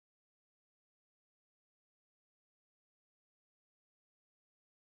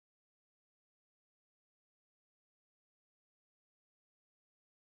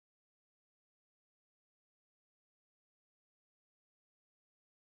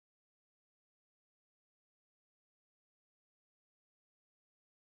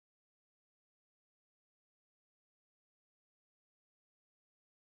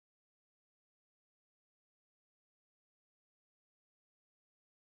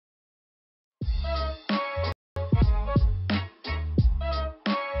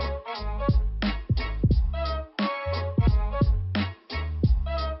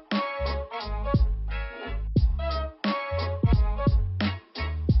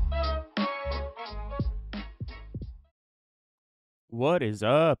What is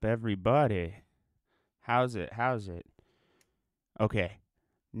up, everybody? How's it? How's it? Okay,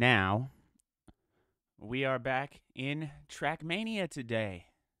 now we are back in Trackmania today.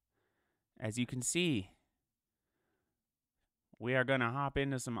 As you can see, we are going to hop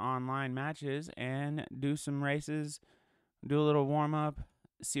into some online matches and do some races, do a little warm up,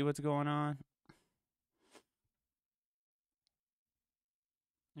 see what's going on.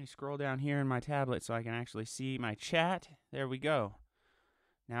 Let me scroll down here in my tablet so I can actually see my chat. There we go.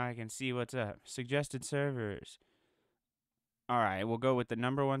 Now I can see what's up. Suggested servers. All right, we'll go with the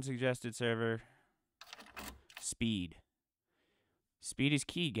number one suggested server. Speed. Speed is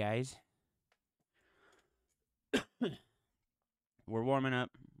key, guys. We're warming up.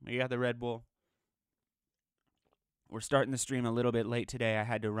 We got the Red Bull. We're starting the stream a little bit late today. I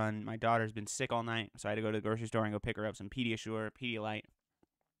had to run. My daughter's been sick all night, so I had to go to the grocery store and go pick her up some Pediasure, Pedialyte,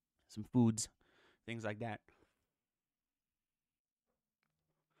 some foods, things like that.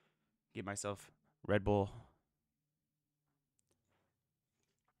 Get myself Red Bull.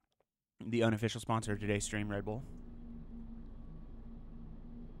 The unofficial sponsor of today's stream, Red Bull.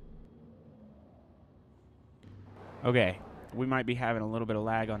 Okay, we might be having a little bit of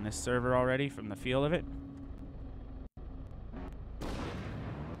lag on this server already from the feel of it.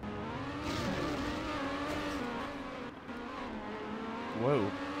 Whoa.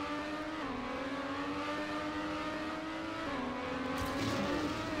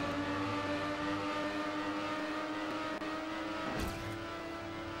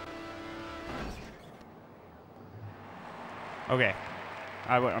 Okay,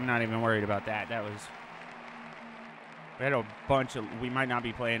 I'm not even worried about that. We had a bunch of. We might not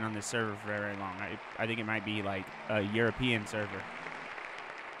be playing on this server for very long. I think it might be like a European server.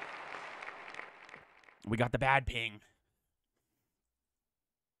 We got the bad ping.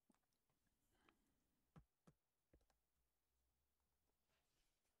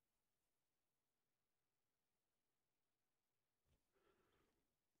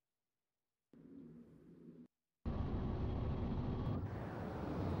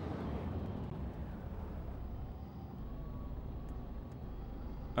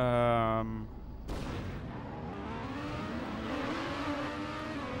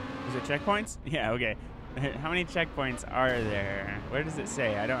 Is it checkpoints? Yeah, okay. How many checkpoints are there? Where does it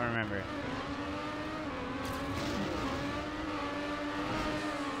say? I don't remember.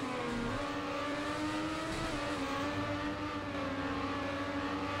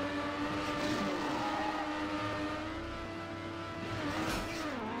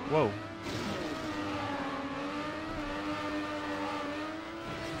 Whoa.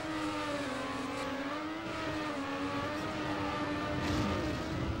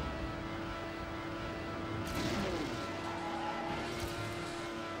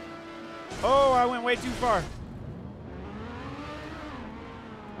 Oh, I went way too far.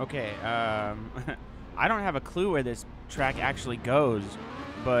 Okay, I don't have a clue where this track actually goes,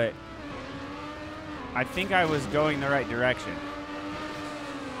 but I think I was going the right direction.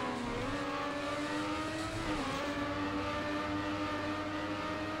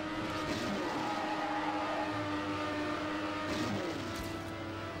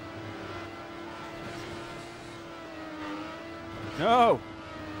 No!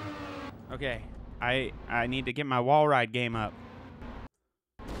 Okay, I need to get my wall ride game up.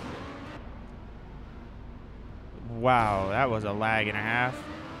 Wow, that was a lag and a half.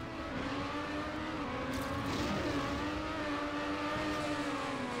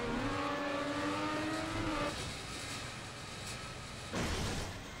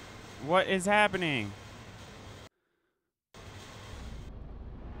 What is happening?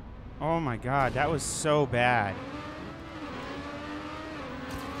 Oh my god, that was so bad.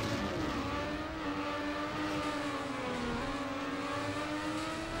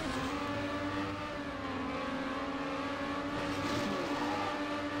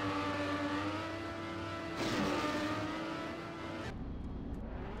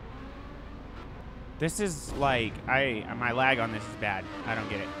 This is like, my lag on this is bad. I don't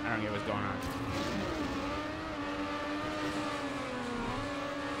get it. I don't get what's going on.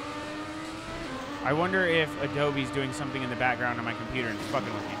 I wonder if Adobe's doing something in the background on my computer and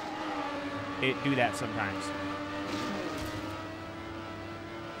fucking with me. It do that sometimes.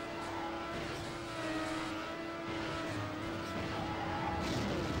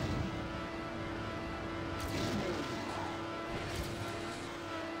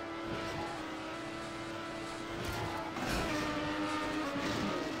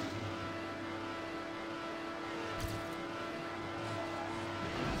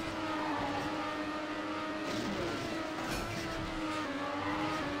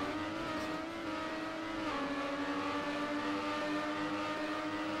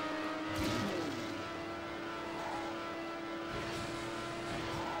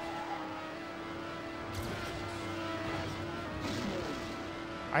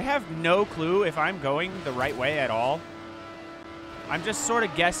 I have no clue if I'm going the right way at all. I'm just sort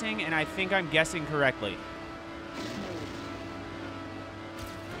of guessing, and I think I'm guessing correctly.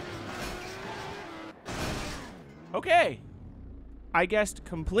 Okay. I guessed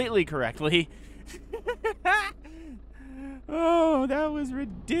completely correctly. Oh, that was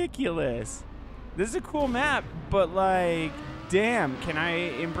ridiculous. This is a cool map, but like, damn, can I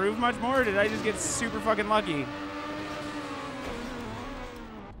improve much more, or did I just get super fucking lucky?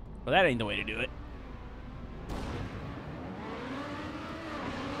 Well, that ain't the way to do it.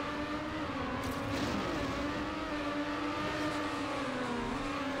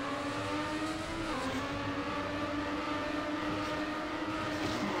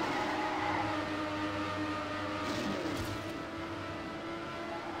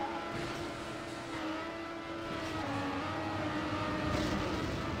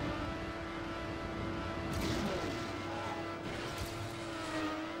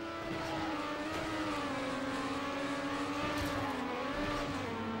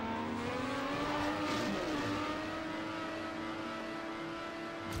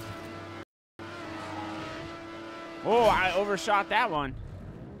 Oh, I overshot that one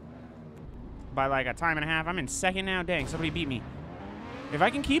by like a time and a half. I'm in second now. Dang, somebody beat me. If I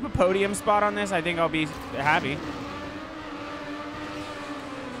can keep a podium spot on this, I think I'll be happy.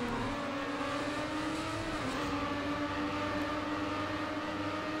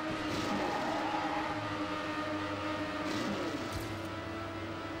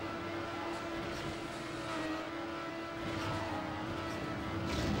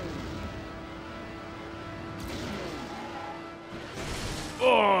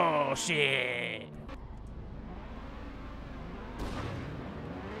 Oh, shit.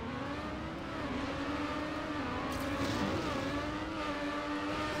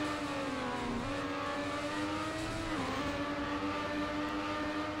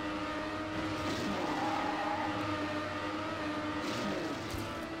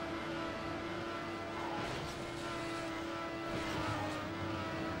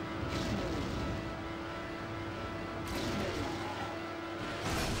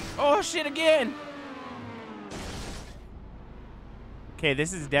 Oh, shit, again. Okay,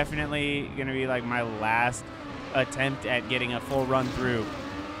 this is definitely going to be like my last attempt at getting a full run through.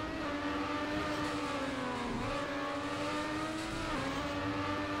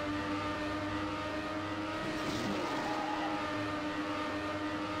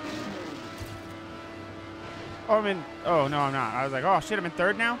 Oh, I'm in. Oh, no, I'm not. I was like, oh, shit, I'm in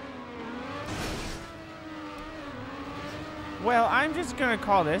third now? Well, I'm just going to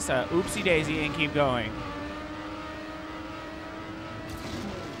call this a oopsie daisy and keep going.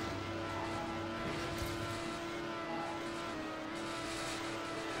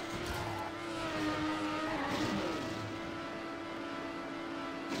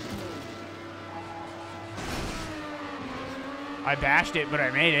 I bashed it, but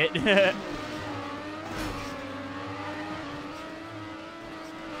I made it.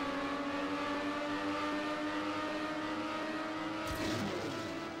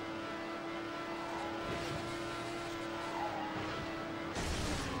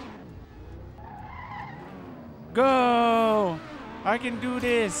 Go! I can do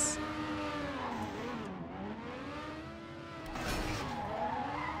this.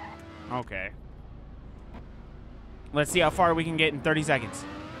 Okay. Let's see how far we can get in 30 seconds.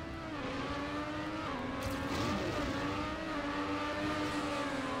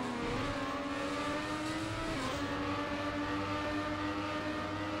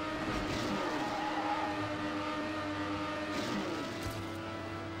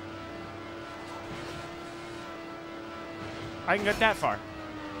 I can get that far.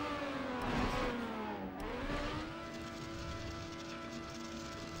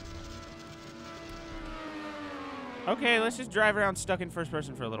 Okay, let's just drive around stuck in first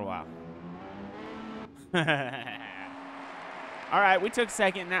person for a little while. All right, we took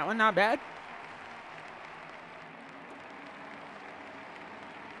second in that one. Not bad.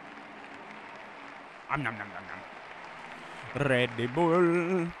 Nom nom nom nom. Ready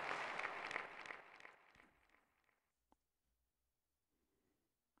Bull.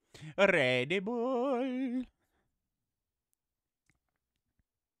 Ready Bull.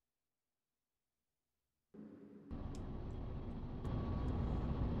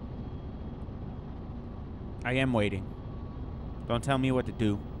 I am waiting. Don't tell me what to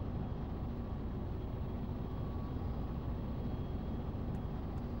do.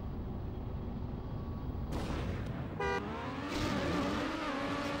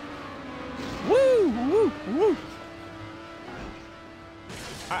 Woo! Woo! Woo!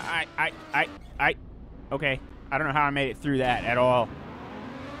 Okay. I don't know how I made it through that at all.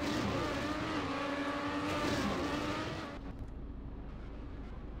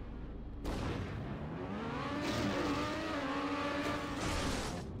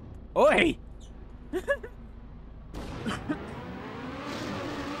 Oi!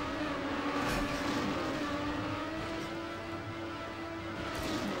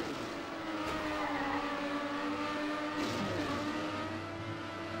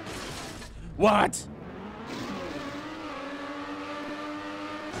 What?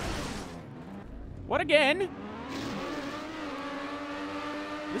 What again?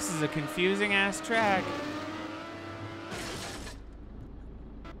 This is a confusing ass track.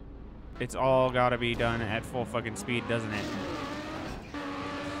 It's all gotta be done at full fucking speed, doesn't it?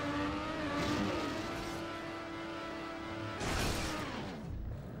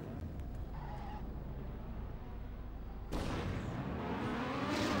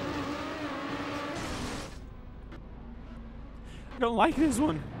 I don't like this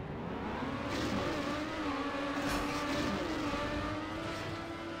one.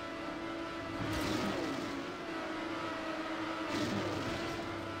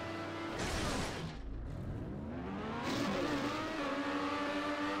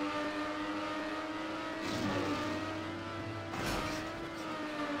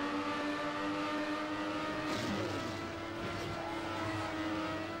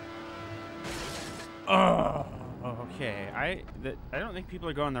 Oh, okay. I don't think people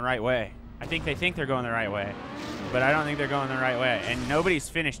are going the right way. I think they think they're going the right way, but I don't think they're going the right way. And nobody's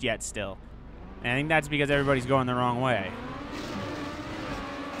finished yet still. And I think that's because everybody's going the wrong way.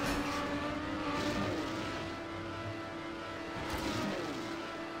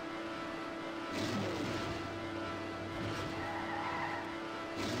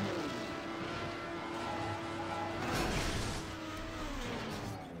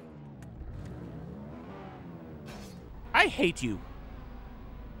 I hate you.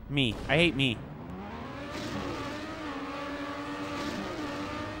 Me. I hate me.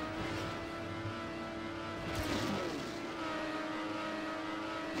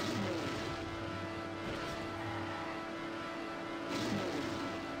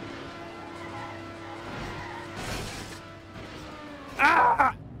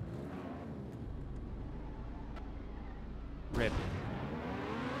 Ah! Rip.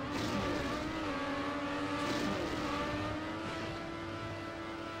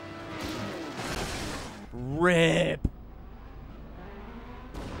 Rip.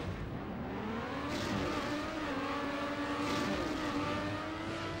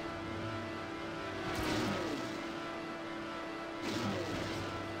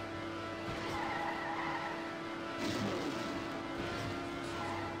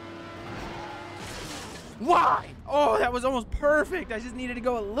 Why? Oh, that was almost perfect. I just needed to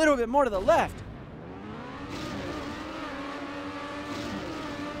go a little bit more to the left.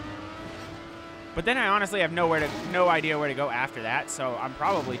 But then I honestly have no idea where to go after that, so I'm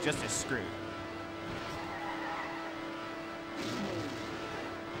probably just as screwed.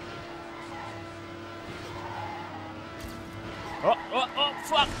 Oh,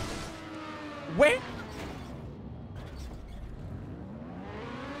 fuck! Where?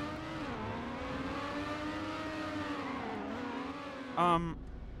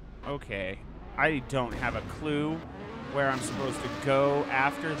 Okay. I don't have a clue where I'm supposed to go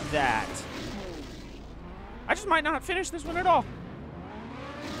after that. I just might not finish this one at all.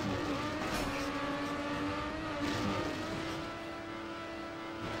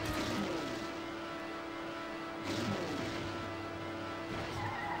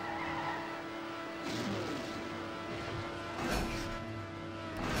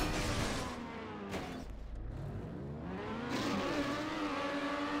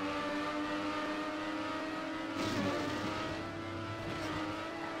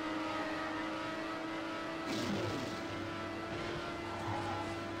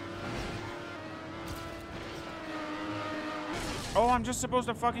 Oh, I'm just supposed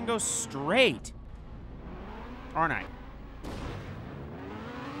to fucking go straight. Aren't I?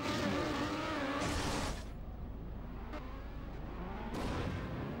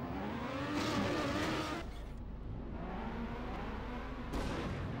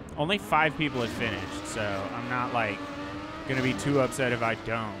 Only 5 people have finished, so I'm not, like, gonna be too upset if I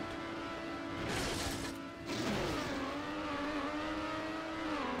don't.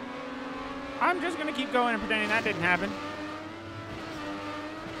 I'm just gonna keep going and pretending that didn't happen.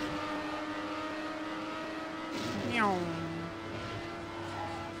 Meow.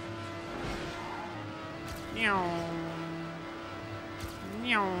 Meow.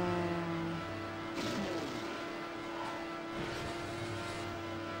 Meow.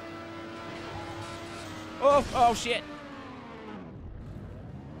 Oh, shit.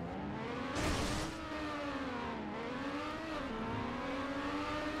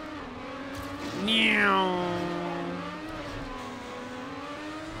 Meow.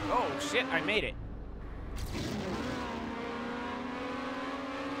 Oh, shit, I made it.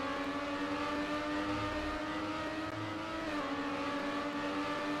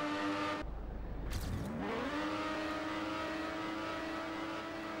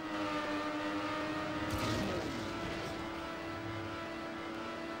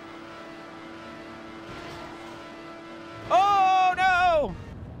 Oh, no!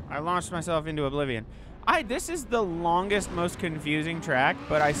 I launched myself into oblivion. This is the longest, most confusing track,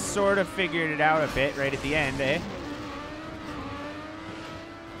 but I sort of figured it out a bit right at the end, eh?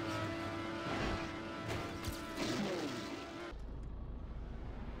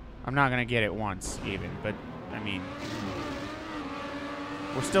 I'm not gonna get it once, even, but, I mean,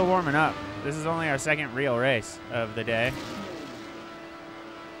 we're still warming up. This is only our second real race of the day.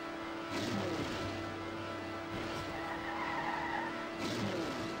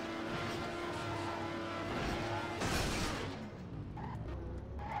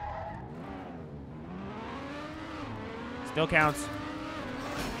 Still counts.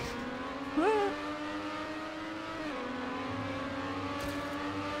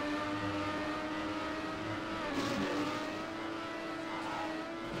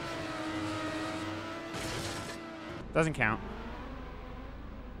 Doesn't count.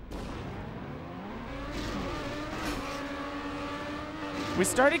 We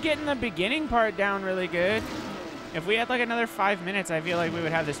started getting the beginning part down really good. If we had like another 5 minutes, I feel like we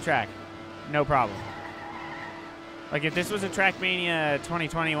would have this track. No problem. Like if this was a Trackmania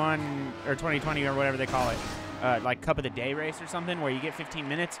 2021 or 2020 or whatever they call it, like Cup of the Day race or something where you get 15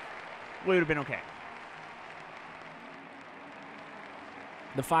 minutes, we would have been okay.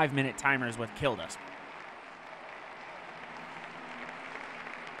 The 5-minute timer is what killed us.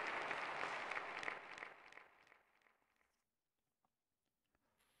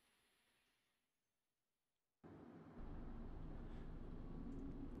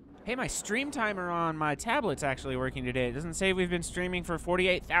 Hey, my stream timer on my tablet's actually working today. It doesn't say we've been streaming for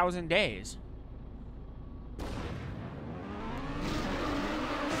 48,000 days.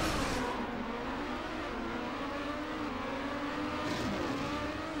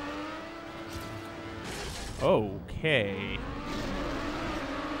 Okay.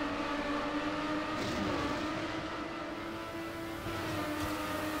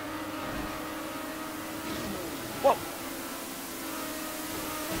 Whoa.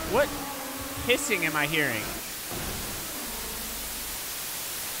 What hissing am I hearing?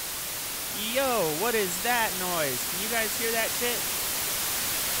 Yo, what is that noise? Can you guys hear that shit?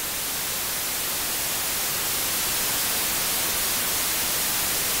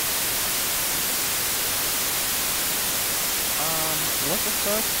 What the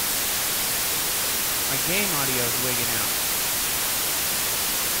fuck? My game audio is wigging out.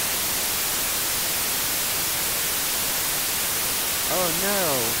 Oh no,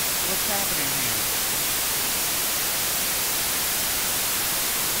 what's happening here?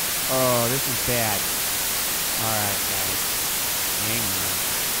 Oh, this is bad. Alright, guys. Hang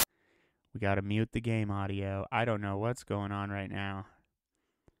on. We gotta mute the game audio. I don't know what's going on right now.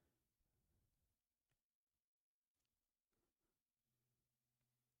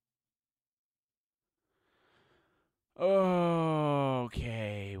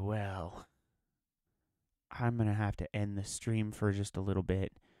 Okay, well. I'm going to have to end the stream for just a little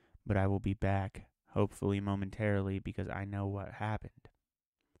bit, but I will be back, hopefully momentarily, because I know what happened.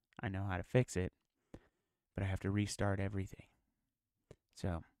 I know how to fix it, but I have to restart everything.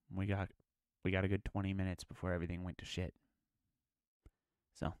 So, we got a good 20 minutes before everything went to shit.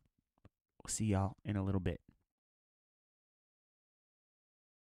 So, we'll see y'all in a little bit.